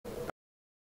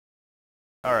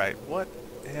Alright, what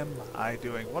am I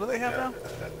doing? What do they have now?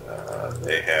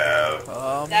 They have...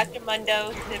 Dr.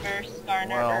 Mundo, Sivir, Skarner,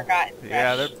 well, Urgot, and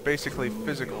yeah, Thresh. they're basically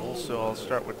physical, so I'll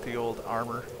start with the old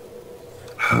armor.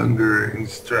 Hungering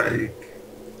Strike.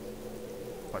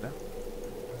 What now?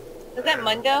 Is that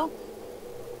Mundo?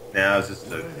 Now it's just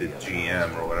the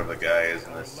GM or whatever the guy is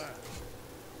in this.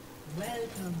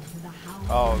 Welcome to the house.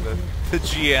 Oh, the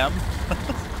GM?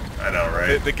 I know,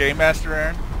 right? The Game Master,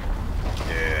 Aaron?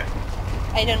 Yeah.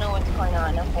 I don't know what's going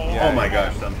on, okay. Yeah. Oh my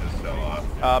gosh, something just fell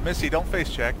off. Missy, don't face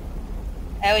check.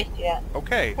 I always do that.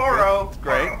 Okay. Poro.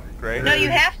 Great, Poro. great. No, you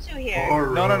have to here.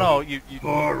 Poro. No, you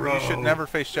Poro. should never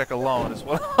face check alone as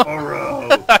well.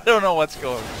 Poro. I don't know what's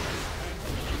going on.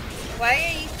 Why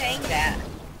are you saying that?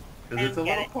 Because it's a I don't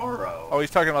get little Poro. Oh,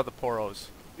 he's talking about the poros.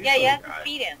 Yeah, you have to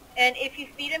feed him. And if you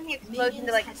feed him, he explodes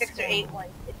into like 6 or 8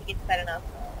 ones if he gets fed enough.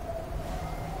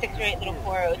 6 or 8 little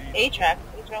poros. A-Track,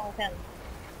 what's wrong with him?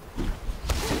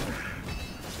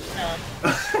 No.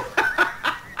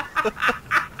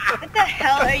 What the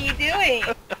hell are you doing?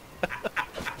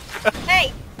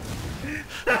 Hey!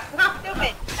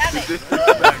 Stupid! Stop it!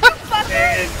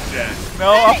 Fucker!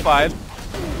 No, I'm fine.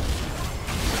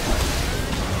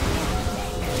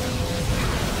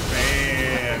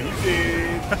 Man, you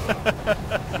did.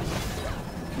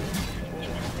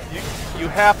 You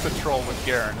have to troll with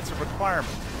Garen. It's a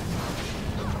requirement.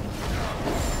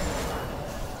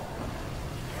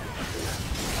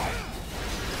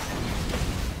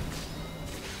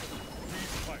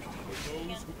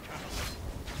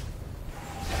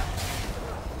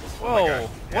 Whoa!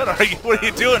 What are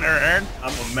you doing there, Aaron?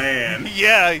 I'm a man.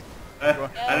 Yeah, I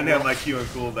didn't have my Q and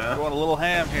cooldown. going a little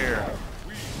ham here.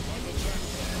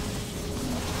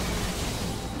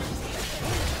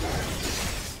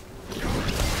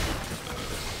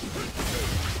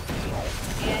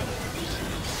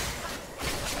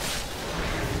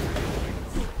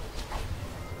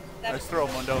 Nice throw,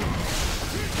 Mundo.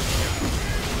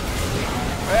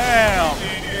 Bam!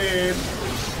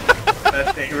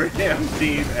 Best ARAM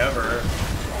team ever.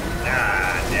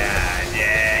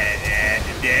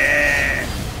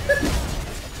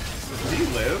 Did he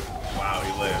live? Wow,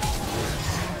 he lived.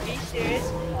 Are you serious?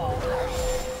 Oh.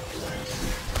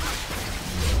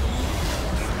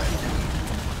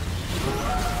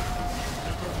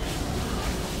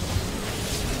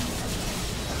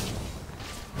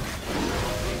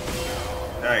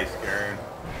 Nice, Garen.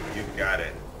 You've got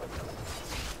it.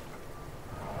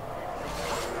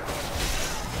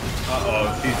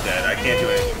 Uh-oh, she's dead. I can't do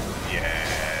it. Yeah,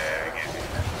 I can't do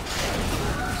that.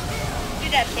 Do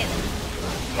that, kid.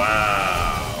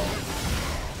 Wow.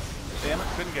 Damn it,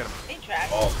 couldn't get him.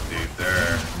 A-Track. All dude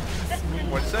there.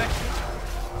 What'd you say?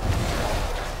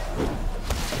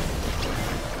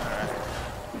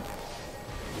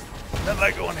 Nothing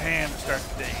like going ham to start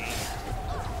the day.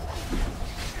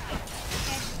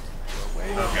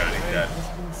 Oh god, he's dead.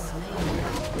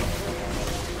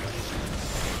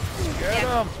 Get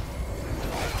him!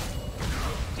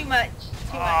 Too much.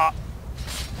 Too much. Ah.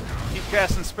 Keep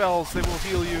casting spells, they will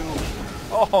heal you.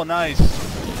 Oh, nice.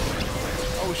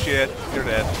 Oh shit, you're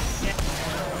dead. Yeah.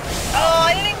 Oh,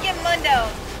 I didn't get Mundo.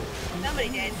 Somebody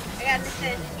did. I got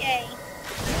this. Yay.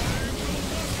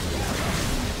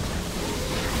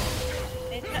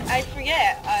 I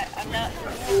forget. I'm not.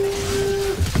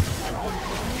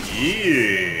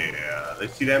 Yeah.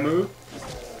 Let's see that move.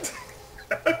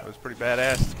 That was pretty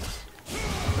badass.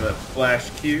 The flash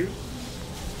Q.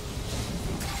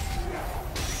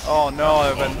 Oh no,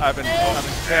 I've been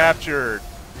captured.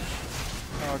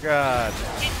 Oh god.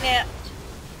 Kidnapped.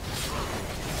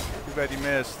 Too bad you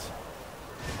missed.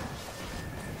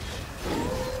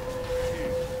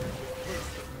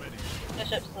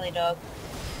 Push up, silly dog.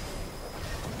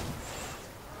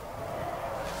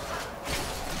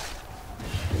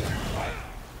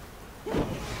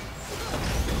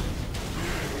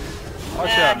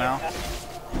 Watch out now.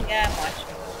 Yeah, I'm watching.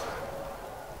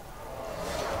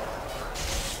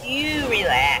 You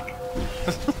relax.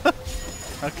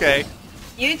 Okay.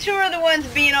 You two are the ones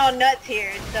being all nuts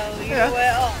here, so you know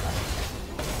what? Oh,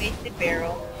 wasted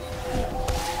barrel.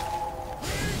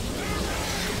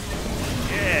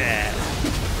 Yeah.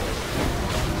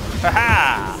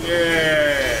 Haha!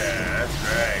 Yeah, that's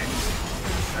right.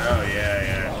 Oh yeah,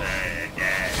 yeah.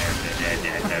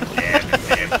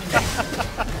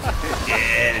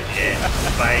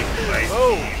 Fight.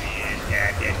 Oh!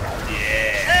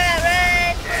 Yeah.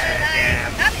 Run!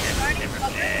 Stop it, Marty.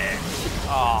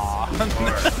 Aw.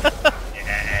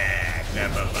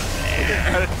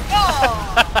 Oh!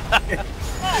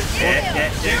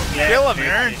 Kill him,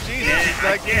 Aaron. Jesus, he's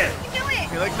like, You do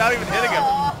it! you're like not even hitting him.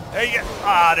 Aw. There you go.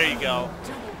 Ah, there you go.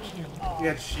 He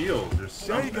had shields or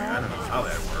something. I don't know how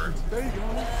that works. There you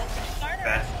go.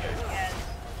 That's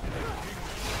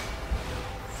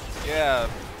Yeah,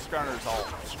 Skarner's all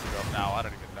screwed up now. I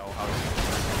don't even know how to... I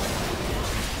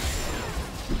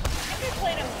think I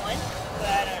played him once, but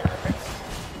I don't remember.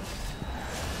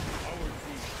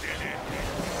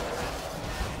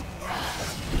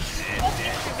 What's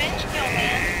this revenge kill,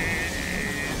 man?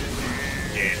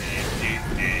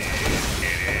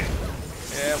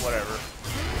 Yeah, whatever.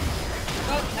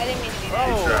 Oh, I didn't mean to do that.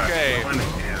 Oh, okay.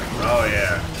 Oh,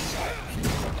 yeah.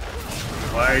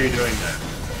 Why are you doing that?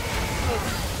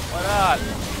 Why not?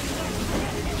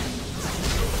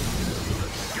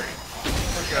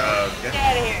 Get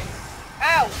out of here.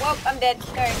 Ow, whoop, I'm dead.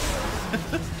 Sorry.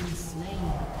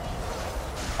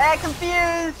 I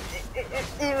confused.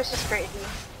 It was just crazy.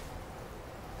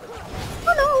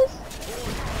 Who knows?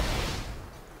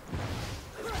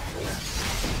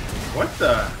 What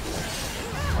the?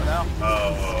 What now?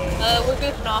 Oh. We're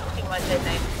goofing off too much, I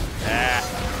think. Nah.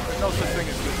 There's no such thing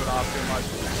as goofing off too much.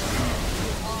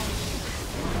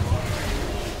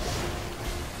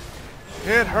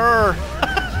 Hit her!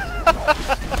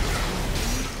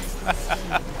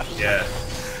 Yes.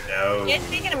 No. You guys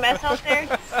speaking of mess out there?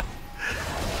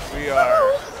 We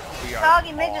are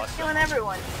Doggy midget's awesome. killing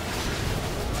everyone.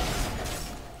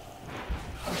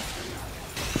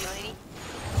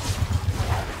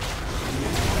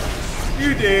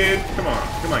 You did. Come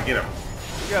on, get him.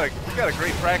 We got a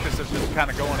great practice of just kind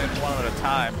of going in one at a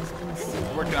time. It's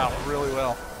working out really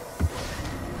well.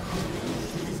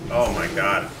 Oh my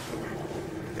god.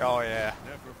 Oh yeah.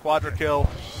 Quadra kill.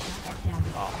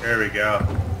 There we go.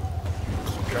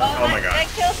 Oh my god.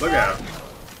 Look out.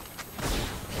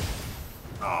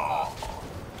 Oh.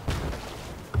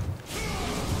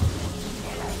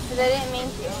 Because I didn't mean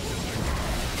to.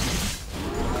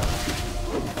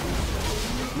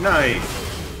 Nice.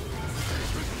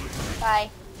 Bye.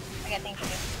 I got things to do.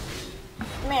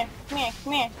 Come here, come here,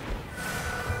 come here.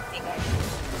 Hey guys.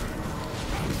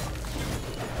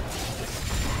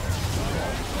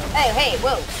 Hey,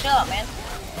 whoa, chill out, man. It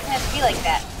doesn't have to be like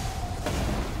that.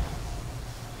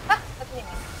 Ha! What did he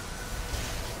mean?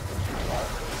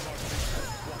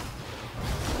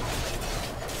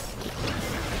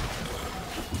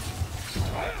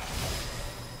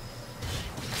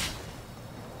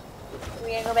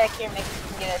 We gotta go back here and make sure we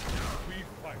can get it.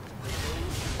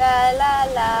 La la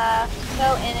la,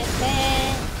 so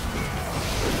innocent.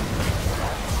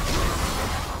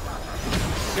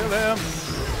 Kill him.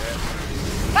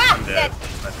 Ah! I'm dead. Dead.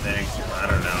 I think. I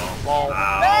don't know. Lol.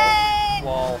 Ow. Run!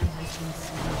 Lol.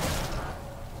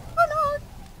 Oh no!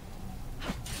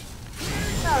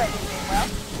 It's already doing well.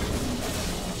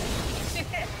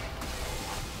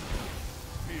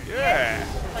 Yeah.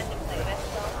 It's fun to play with,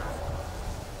 so.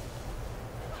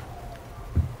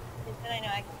 Then I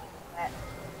know I can do that.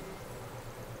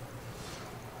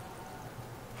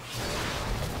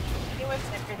 He works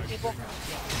different people.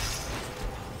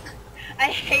 I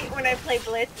hate when I play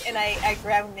Blitz and I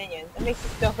grab minions. It makes me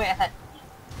so mad.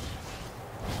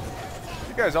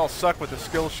 You guys all suck with the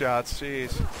skill shots.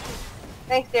 Jeez.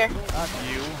 Thanks, dear. Not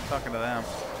you. I'm talking to them.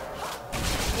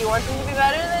 You want them to be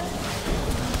better then?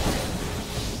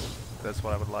 That's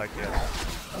what I would like, yes.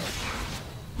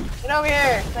 Get over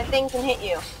here. My thing can hit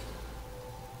you.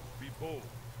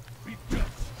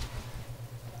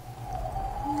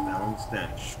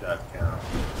 Soundstench.com.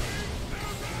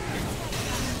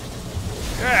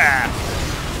 Yeah!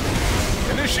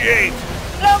 Initiate!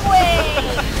 No way!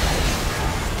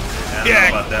 I don't know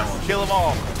about that one. Kill them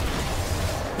all.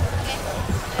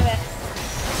 Okay.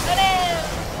 Go down!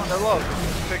 Come on, they're low.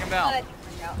 Take them Oh, down. that didn't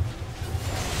work out.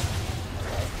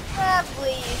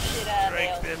 Probably you should Break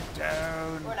bail. them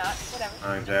down. Or not. Whatever. I'm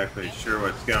not exactly sure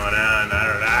what's going on. I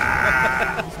don't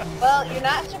know. Well, you're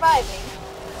not surviving.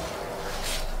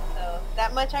 So,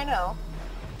 that much I know.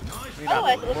 He not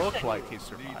Otherwise, it looks look good. like he's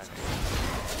surviving.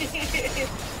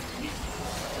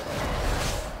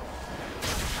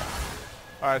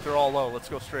 Alright, they're all low. Let's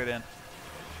go straight in.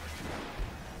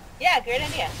 Yeah, great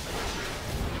idea.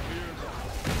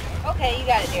 Okay, you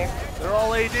got it, dear. They're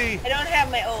all AD. I don't have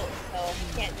my ult, so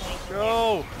can't do anything.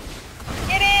 Go!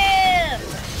 Get him!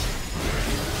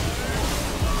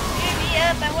 Give me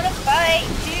up, I wanna fight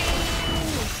you!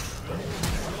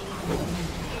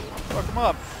 Fuck him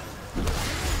up.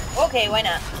 Okay, why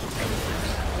not?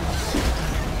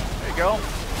 There you go.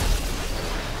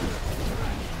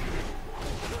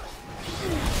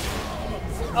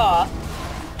 Aw.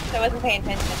 So I wasn't paying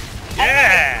attention.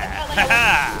 Yeah! I felt like I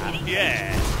Haha! was eating.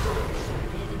 Yeah!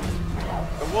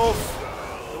 The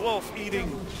wolf eating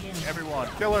everyone.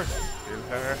 Kill her.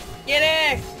 Kill her. Get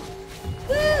her!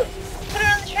 Woo! Put her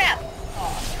on the trap!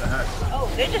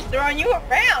 They're just throwing you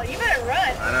around. You better run.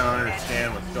 I don't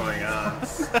understand what's going on.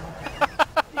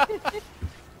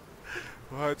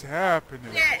 What's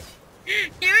happening? Shit.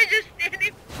 You were just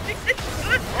standing.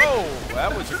 Oh,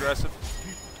 that was aggressive.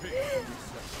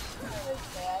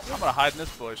 I'm gonna hide in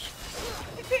this bush.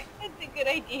 That's a good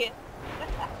idea.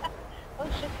 Oh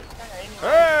shit, it's not anyway.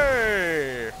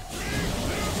 Hey!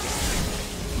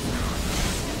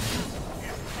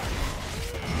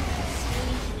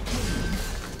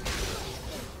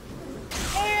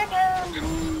 Here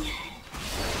comes.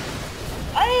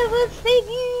 I will save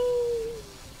you.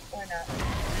 Or not.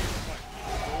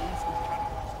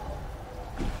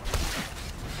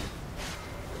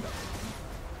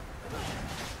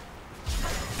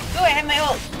 Go, I have my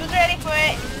ult. Who's ready for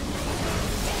it?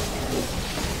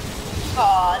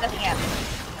 Aw, nothing happened.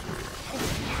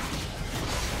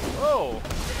 Oh,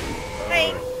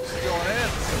 Hi. it's going in.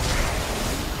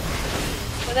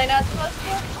 Was I not supposed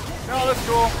to? No, that's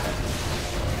cool.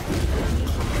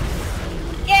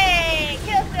 Yay!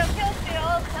 Kill steal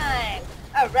all the time.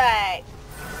 Alright.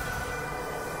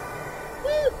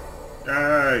 Woo!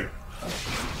 Hey!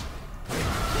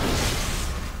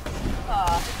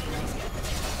 Aw.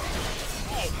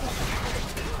 Hey.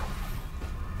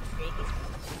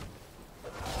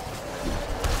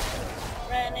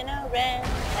 Running around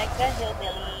like a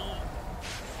hillbilly.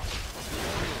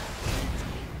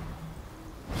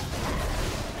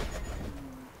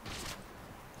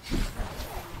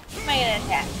 Who am I gonna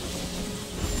attack?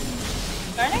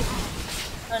 Garnet?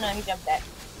 Oh no, he jumped back.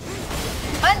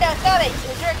 Honda, got it!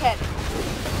 It's your head.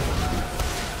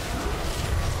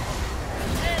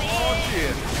 Oh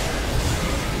shit.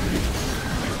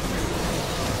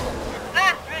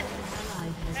 Ah! Run!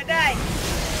 I died!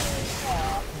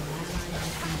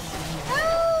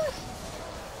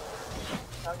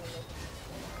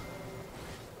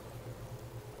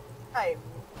 Hi.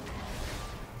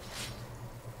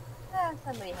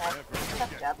 Somebody has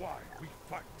fucked up.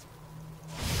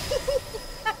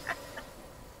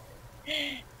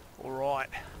 Alright.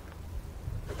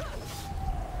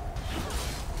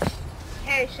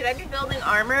 Hey, should I be building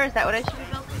armor? Is that what I should be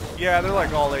building? Yeah, they're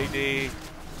like all AD. You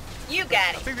got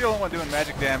I it. think the only one doing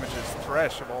magic damage is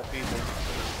Thresh of all people.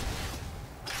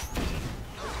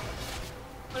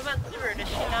 What about Sivir? Does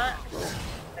she not?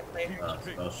 I played her.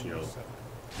 Spell shield.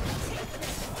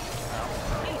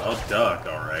 Oh, duck,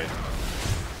 alright.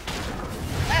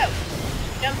 Oh!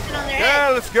 Jumps in on their Yeah,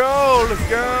 head. let's go,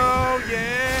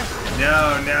 yeah. No,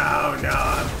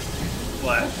 I'm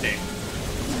flashing.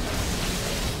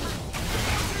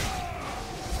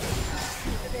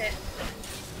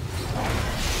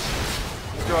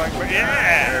 It's going, but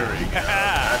yeah. There we go.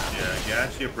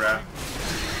 Gotcha, bruh.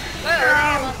 Whoa,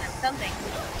 I lost something.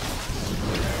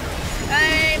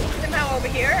 I'm somehow over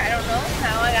here. I don't know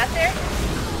how I got there.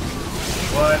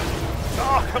 What?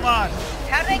 Oh, come on.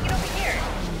 How did I get over here?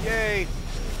 Yay.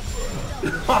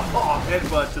 Oh,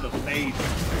 headbutt to the face.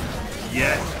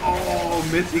 Yes. Oh,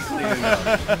 Missy cleaning up.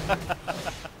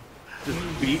 Just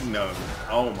beating them.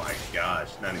 Oh my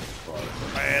gosh, not even close.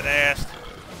 Badass.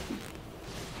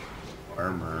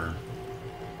 Armor.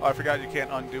 Oh, I forgot you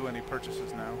can't undo any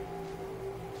purchases now.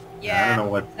 Yeah. I don't know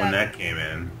when that came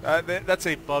in. That's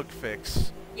a bug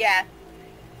fix. Yeah.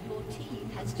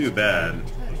 It's too bad.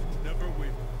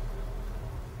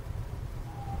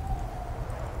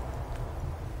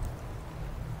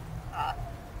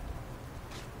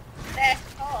 That's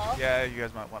all. Yeah, you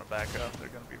guys might want to back up. They're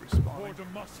going to be respawning.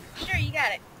 Sure, you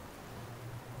got it.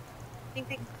 Think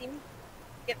they can see me?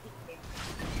 Yep, they can see me.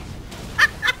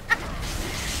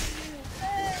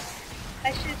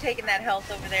 I should have taken that health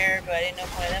over there, but I didn't know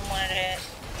if one of them wanted it.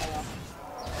 Oh well.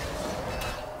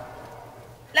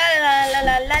 La la la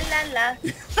la la la la.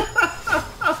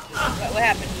 What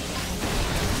happened?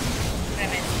 What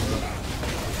happened?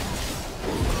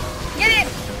 Get him!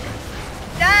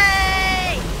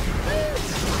 Die! Woo!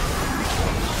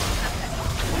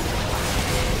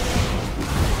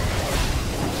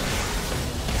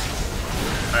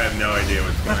 I have no idea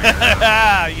what's going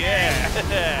on. Yeah.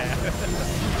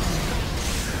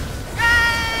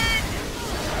 Run!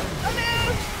 Oh no!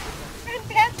 Run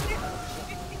faster!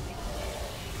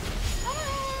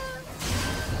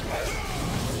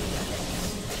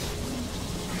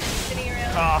 Spinning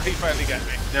around. Oh, he finally got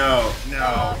me. No.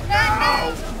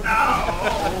 Oh!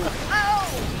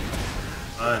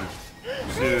 1,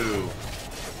 2,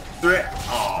 3.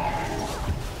 Oh.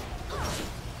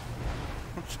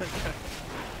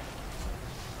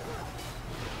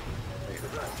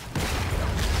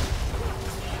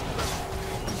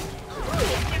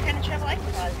 What kind of trouble I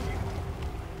can cause?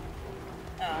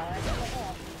 Oh, I don't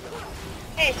know.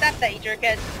 Hey, stop that, you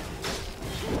jerkhead.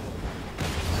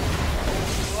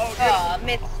 Aw,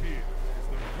 Mitch.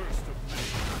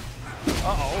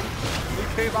 Uh-oh. He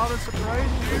came out and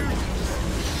surprised you.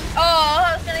 Oh,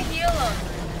 I was gonna heal him.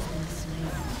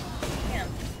 Damn.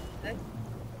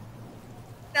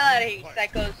 Get out of here,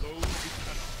 psychos.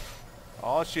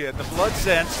 Oh shit, the blood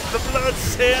sense. The blood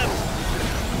sense.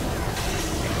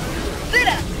 Sit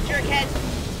up, jerkhead.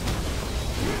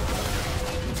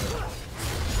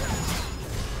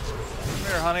 Come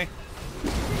here, honey.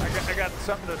 I got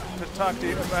something to talk to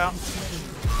you about.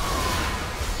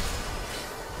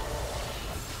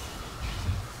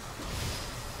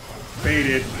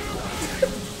 Baited.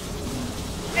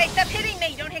 Hey, stop hitting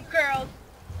me. Don't hit girls.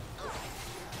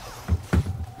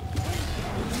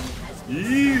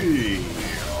 Eee.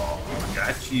 Oh,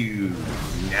 got you.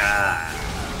 Nah.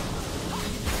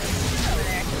 Over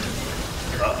there.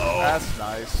 Uh-oh. That's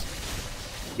nice.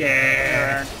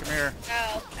 Yeah. Come here. Ow,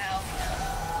 ow, ow.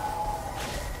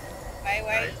 Why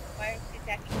are you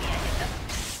attacking me? I hit them.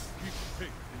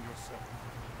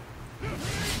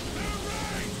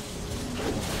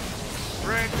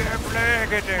 Bring their flag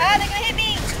in there. Ah, they're gonna hit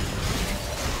me!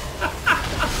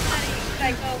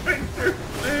 Psycho.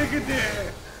 Look at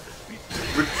that.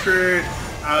 Retreat.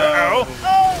 Uh-oh.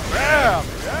 Oh! Bam!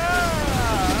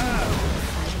 Yeah!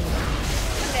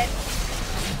 Dead.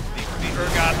 The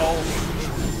ergot hole.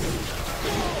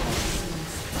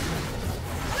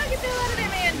 Oh, get the hell out of there,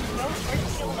 man! Oh, or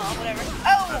just kill them all, whatever.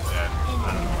 Oh!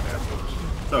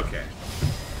 It's okay.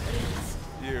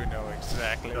 You know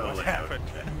exactly what Totally. happened.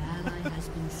 An ally has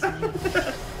been slain.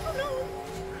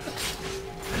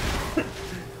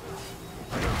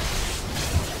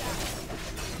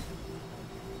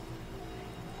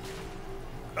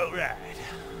 Alright.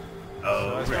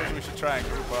 Oh, So I suppose we should try and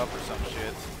group up or some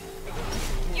shit.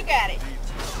 You got it.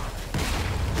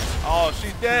 Oh,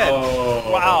 she's dead!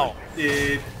 Oh, Wow.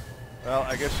 Dude. Well,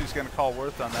 I guess she's gonna call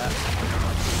Worth on that.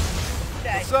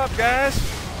 Die. What's up, guys?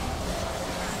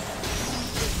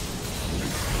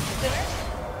 Dinner?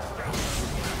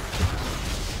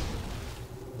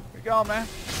 Where you going, man?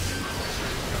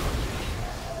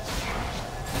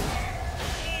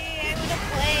 Hey, I wanna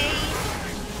play.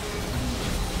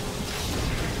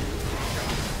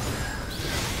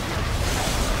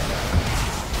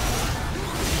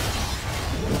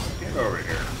 Get over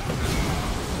here.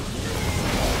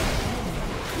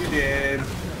 You did. An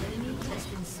enemy has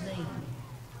been slain.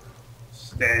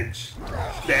 Stench.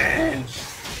 Stench.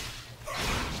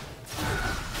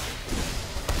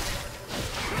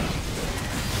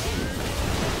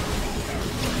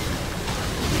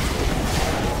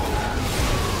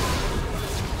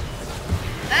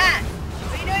 Ah!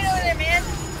 What are you doing over there, man?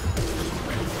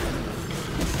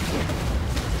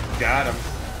 Got him.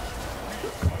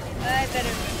 I better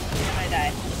move when I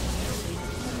die.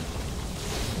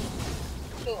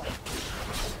 Cool.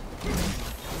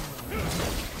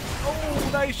 Oh,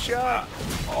 nice shot!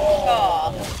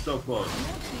 Aw. So close.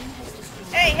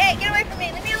 Hey, hey, get away from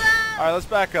me! Leave me alone! Alright, let's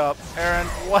back up. Aaron,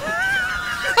 what? What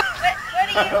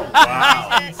are you?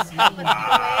 Wow. Is that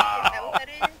what that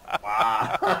is?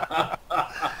 Wow.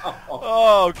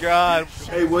 Oh, God.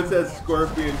 Hey, what's that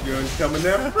scorpion doing coming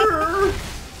there?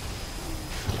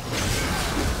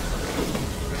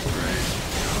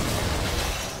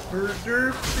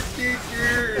 Murder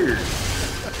procedure.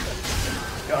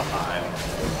 God.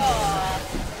 Aw.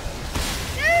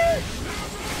 No!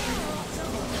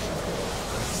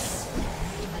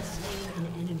 You have slain an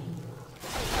enemy.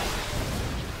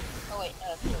 Oh wait, no,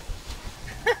 it's cool.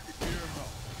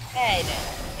 Hey, no.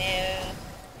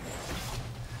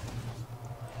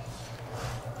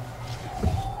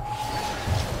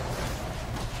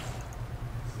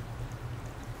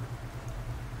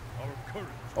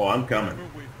 Oh, I'm coming.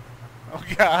 Oh,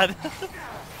 God.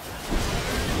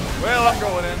 Well, I'm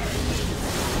going in.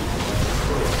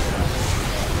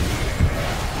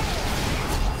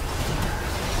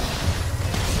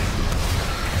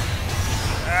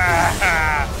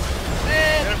 Ah!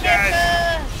 Get 'em, guys.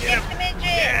 Get the midget!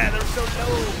 Yeah, they're so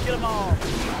low. Get them all.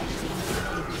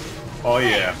 Oh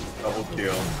yeah, double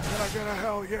kill. Can I get a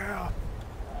hell yeah?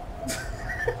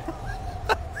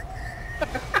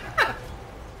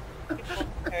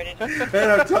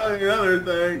 And I'm telling you another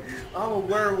thing, I'm a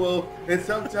werewolf, and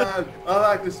sometimes I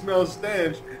like to smell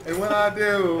stench, and when I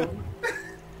do,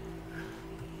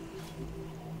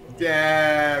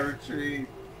 retreat.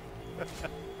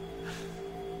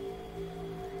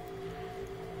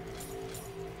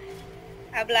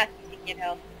 How black you can get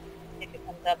health if it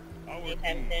comes up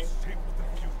anytime soon.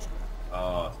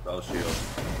 Oh, spell shield.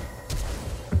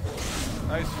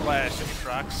 Nice flash in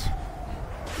trucks.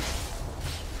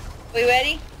 We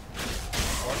ready?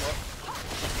 What?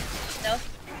 No?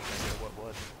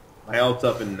 What? My ult's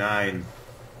up in 9.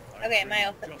 Okay, my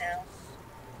ult up now.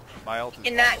 My ult is You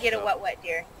cannot almost get a up. what,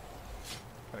 dear.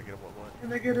 Can I get a what?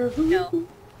 Can I get a No.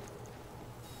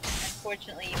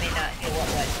 Unfortunately, you may not get a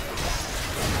what.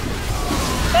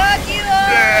 Fuck you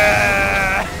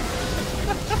all!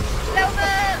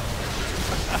 Nova!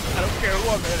 I don't care who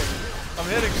I'm hitting. I'm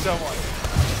hitting someone.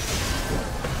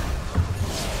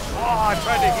 Oh, I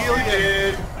tried to heal you.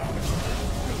 Dude.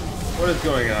 What is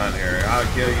going on here?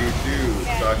 I'll kill you too,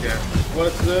 sucker.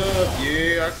 What's up?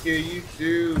 Yeah, I'll kill you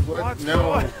too. What? What's No.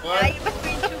 going- What?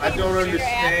 I don't I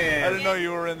understand. didn't know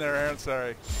you were in there, Aaron.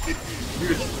 Sorry. You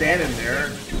were standing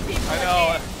there. I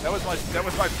know. That was my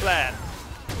plan.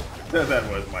 That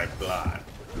was my plot.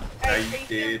 Now Alright, you so you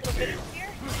did feel a little too. bit here?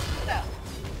 So,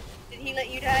 did he let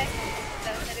you die? Is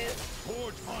that what that is?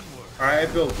 Alright,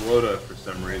 I built Woda for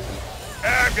some reason.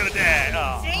 I'm gonna die.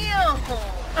 Oh. Damn!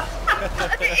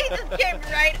 He just came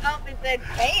right up and said,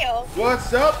 "Damn!"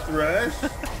 What's up, Thresh?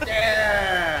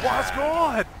 Yeah! What's going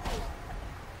on?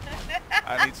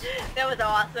 I need That was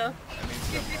awesome.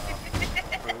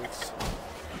 some boots.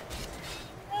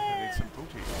 I need some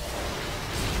booty.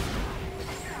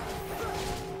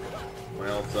 My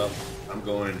ult's up. I'm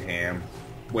going ham.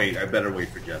 Wait, I better wait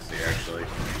for Jesse, actually.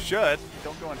 You should.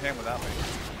 Don't go in ham without me.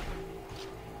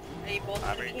 Are you both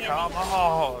I gonna be mean, handy? come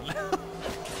on.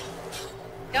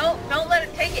 Don't let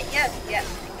it take it. Yes.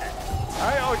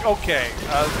 Okay.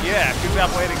 Yeah. Good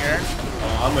job waiting, Aaron.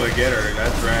 Oh, I'm gonna get her.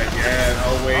 That's right. Yeah.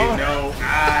 Oh wait, Oh. no.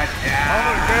 I'm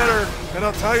gonna get her, and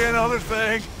I'll tell you another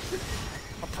thing.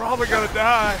 I'm probably gonna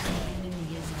die.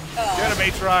 Oh. Get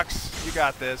him, Aatrox. You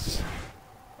got this.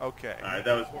 Okay. Alright,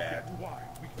 that was bad.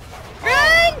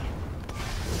 Run!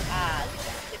 Ah,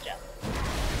 good job.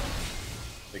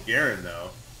 The Garen though,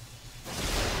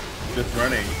 just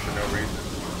running for no reason.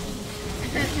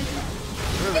 Did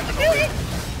you do it?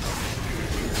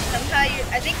 Somehow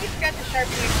I think you forgot to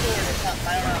sharpen your sword or something. I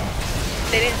don't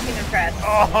know. They didn't seem impressed.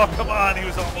 Oh, come on. He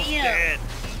was almost Damn. dead.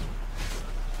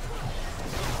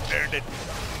 Aaron did.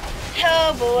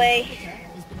 Oh boy.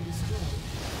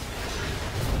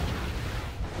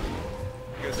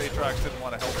 Because Aatrox didn't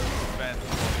want to help him defend.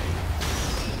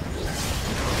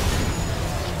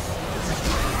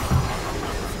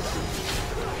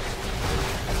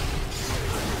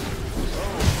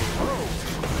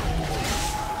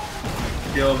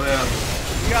 Kill them.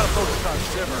 You gotta focus on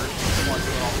Simmer. He's the one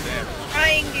doing all the damage.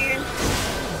 Trying,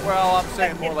 dude. Well, I'm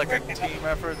saying more like a team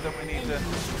effort that we need to...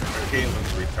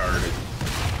 Caitlin's retarded.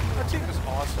 Our team is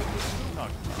awesome. No.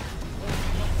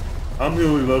 I'm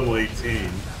only level 18.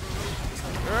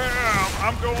 Yeah,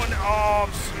 I'm going... Oh,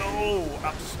 I'm slow.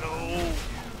 I'm slow.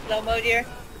 Slow mo, dear.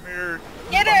 Come here.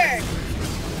 Get her!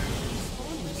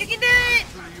 You can do it!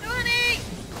 20!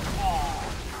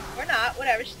 Aw. Or not.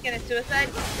 Whatever. She's gonna suicide.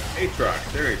 Aatrox,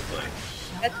 seriously.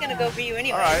 That's gonna go for you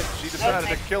anyway. Alright, she decided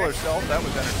Okay. to kill herself. That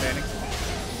was entertaining.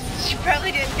 She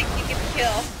probably didn't think you could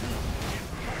kill.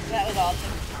 That was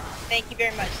awesome. Thank you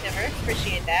very much, Simmer.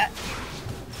 Appreciate that.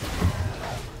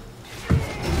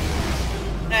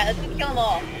 Alright, let's go kill them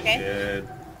all, okay? Dead.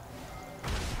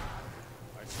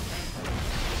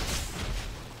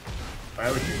 Why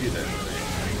would you do that to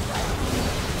me?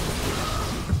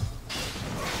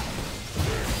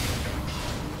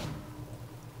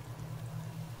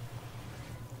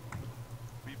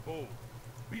 Be bold.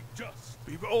 Be just.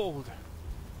 Be bold.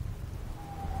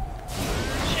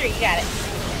 Sure, you got it.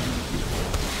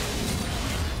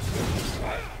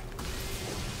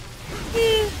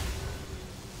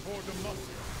 For the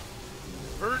muscle.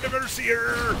 For the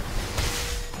mercier.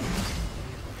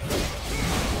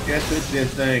 Get the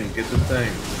thing. Get the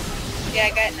thing. Yeah, I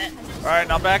got it. Alright,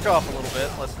 now back off a little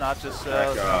bit. Let's not just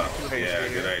Back too off. hasty Yeah,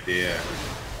 here. good idea.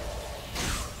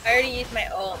 I already used my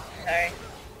ult. Sorry.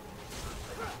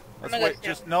 Let's gonna wait. go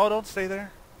Just no, don't stay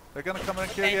there. They're gonna come in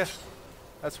and kill Okay. you.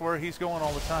 That's where he's going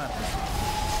all the time.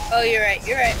 Oh, you're right.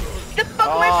 You're right. Get the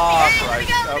fuck away Oh, from me! Hey, Christ. let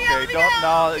me go, Okay, let me don't. go.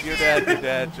 No, you're dead. You're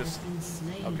dead. Just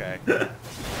okay.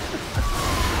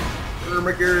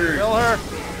 Ermiger. Kill her.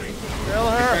 Kill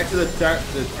her. Back to the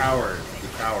tower. The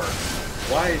tower.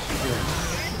 Why is she doing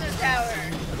Where's the tower?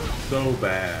 so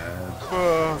bad?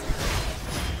 Fuck.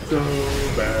 So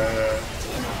bad.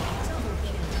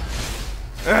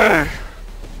 Ugh.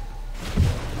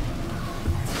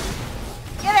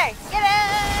 Get her! Get her!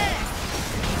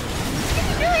 You can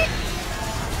do it!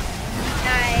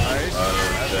 Nice. Nice. Oh,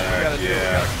 We gotta do it. We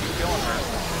yeah. gotta keep killing her.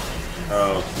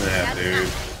 Oh, snap, dude.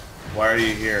 Why are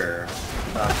you here?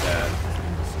 Stop that.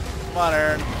 Come on,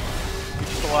 Aaron. Keep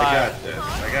us I alive. got this. I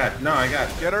got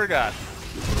this. Get her got.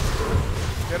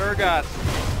 Get her got.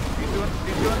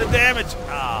 He's doing the damage.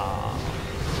 Ah.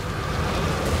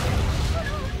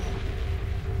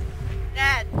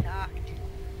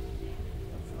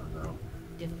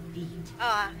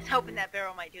 Oh, I was hoping that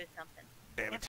barrel might do something. Damn it.